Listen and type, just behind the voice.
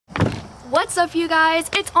What's up, you guys?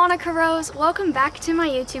 It's aniccaxrose. Welcome back to my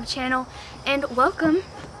YouTube channel and welcome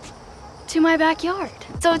to my backyard.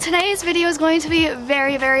 So today's video is going to be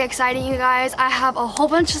very, very exciting, you guys. I have a whole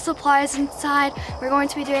bunch of supplies inside. We're going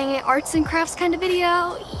to be doing an arts and crafts kind of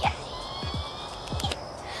video. Yay!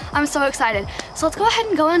 I'm so excited. So let's go ahead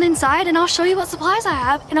and go on inside and I'll show you what supplies I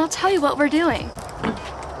have and I'll tell you what we're doing.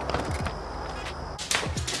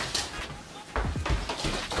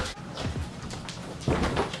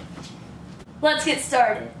 Let's get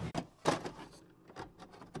started.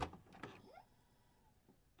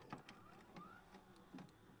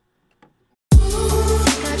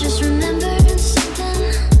 I just remembered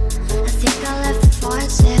something. I think I left the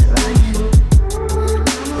faucet running.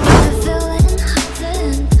 I'm feeling hot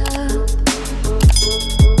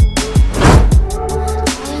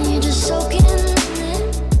and you're just soaking in it.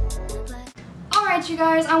 Alright, you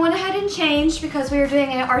guys, I went ahead and changed because we were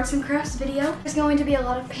doing an arts and crafts video. There's going to be a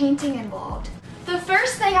lot of painting involved. The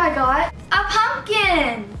first thing I got, a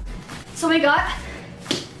pumpkin. So we got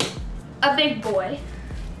a big boy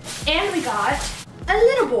and we got a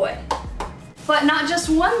little boy. But not just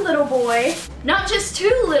one little boy, not just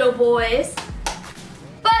two little boys,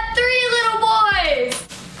 but 3 little boys.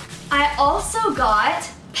 I also got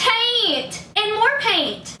paint and more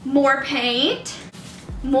paint. More paint,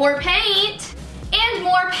 more paint, and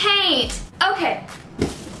more paint. Okay.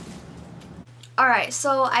 Alright,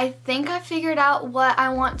 so I think I figured out what I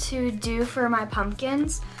want to do for my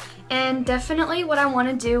pumpkins. And definitely what I want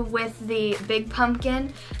to do with the big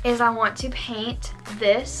pumpkin is I want to paint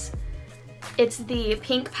this. It's the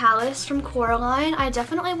Pink Palace from Coraline. I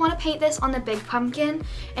definitely want to paint this on the big pumpkin.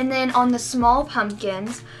 And then on the small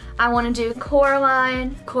pumpkins, I want to do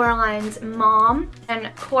Coraline, Coraline's mom,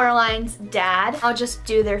 and Coraline's dad. I'll just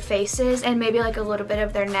do their faces and maybe like a little bit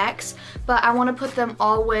of their necks. But I want to put them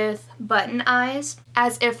all with button eyes,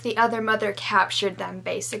 as if the other mother captured them,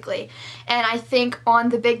 basically. And I think on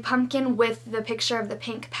the big pumpkin with the picture of the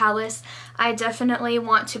Pink Palace, I definitely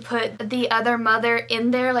want to put the other mother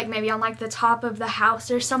in there, like maybe on like the top of the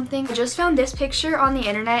house or something. I just found this picture on the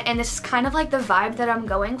internet and this is kind of like the vibe that I'm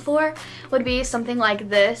going for, would be something like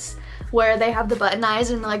this, where they have the button eyes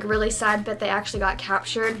and they're like really sad that they actually got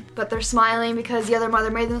captured, but they're smiling because the other mother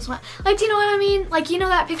made them smile. Like, do you know what I mean? Like, you know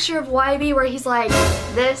that picture of YB where he's like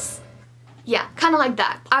this? Yeah, kind of like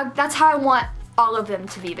that. That's how I want all of them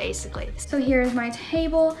to be, basically. So here's my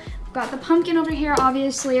table. I've got the pumpkin over here,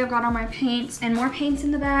 obviously. I've got all my paints and more paints in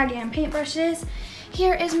the bag and paintbrushes.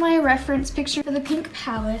 Here is my reference picture for the Pink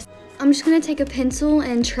Palace. I'm just gonna take a pencil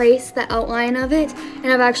and trace the outline of it. And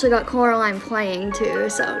I've actually got Coraline playing too,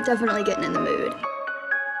 so definitely getting in the mood.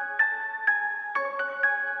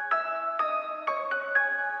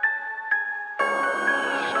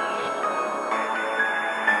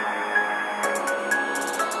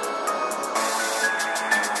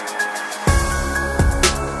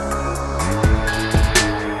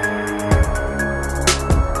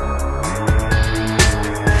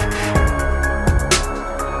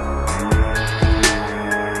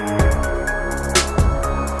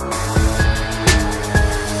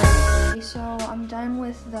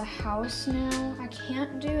 The house now. I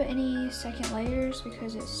can't do any second layers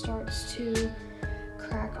because it starts to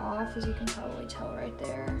crack off, as you can probably tell right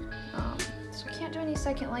there. So I can't do any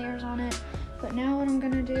second layers on it, but now what I'm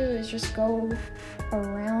gonna do is just go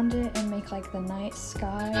around it and make like the night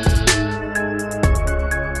sky.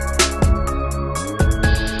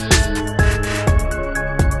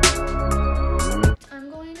 I'm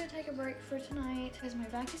going to take a break for tonight because my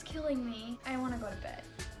back is killing me. I want to go to bed,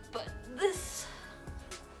 but this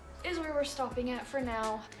is where we're stopping at for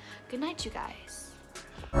now. Good night, you guys.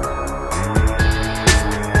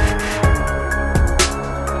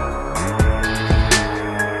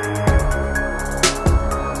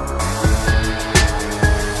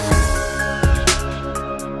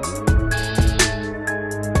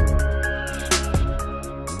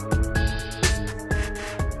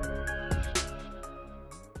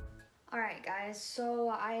 Alright guys, so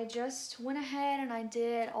I just went ahead and I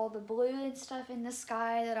did all the blue and stuff in the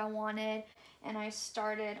sky that I wanted, and I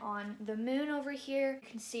started on the moon over here. You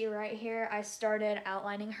can see right here I started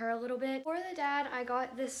outlining her a little bit. For the dad, I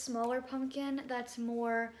got this smaller pumpkin that's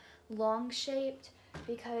more long shaped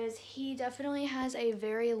because he definitely has a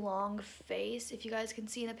very long face, if you guys can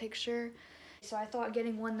see in the picture. So I thought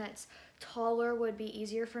getting one that's taller would be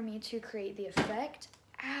easier for me to create the effect.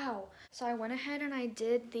 Ow! So I went ahead and I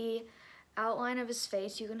did the outline of his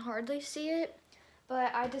face. You can hardly see it,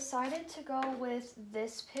 But I decided to go with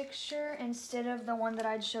this picture instead of the one that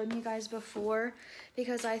I'd shown you guys before,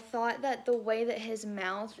 because I thought that the way that his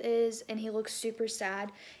mouth is and he looks super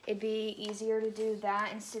sad, it'd be easier to do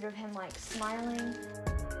that instead of him like smiling.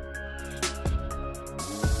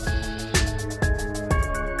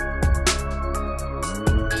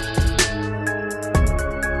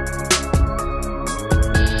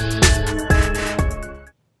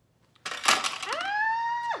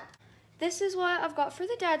 This is what I've got for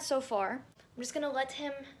the dad so far. I'm just gonna let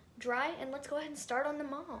him dry and let's go ahead and start on the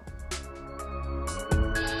mom.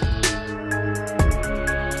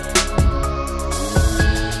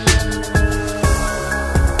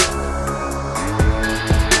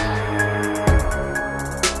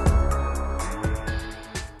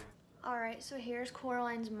 All right, so here's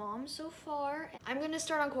Coraline's mom so far. I'm gonna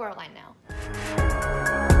start on Coraline now.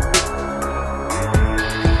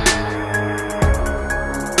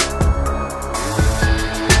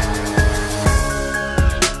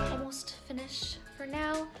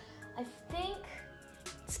 I think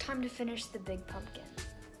it's time to finish the big pumpkin.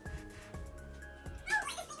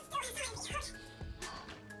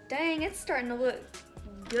 Dang, it's starting to look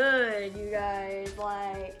good, you guys.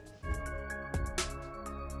 Like,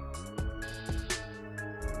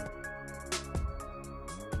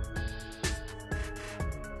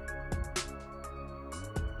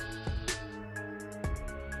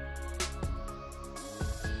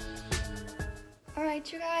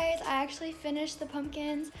 alright, you guys, I actually finished the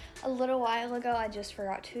pumpkins a little while ago. I just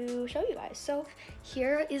forgot to show you guys. So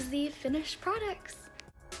here is the finished products.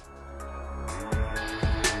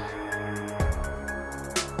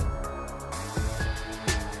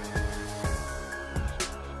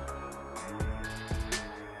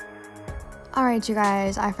 Alright, you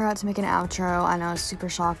guys, I forgot to make an outro. I know it's super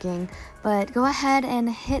shocking, but go ahead and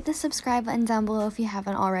hit the subscribe button down below if you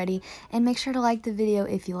haven't already, and make sure to like the video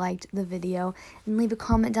if you liked the video, and leave a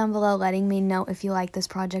comment down below letting me know if you like this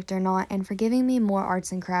project or not, and for giving me more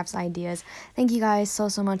arts and crafts ideas. Thank you guys so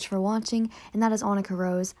much for watching, and that is Annika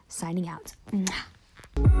Rose signing out. Mwah.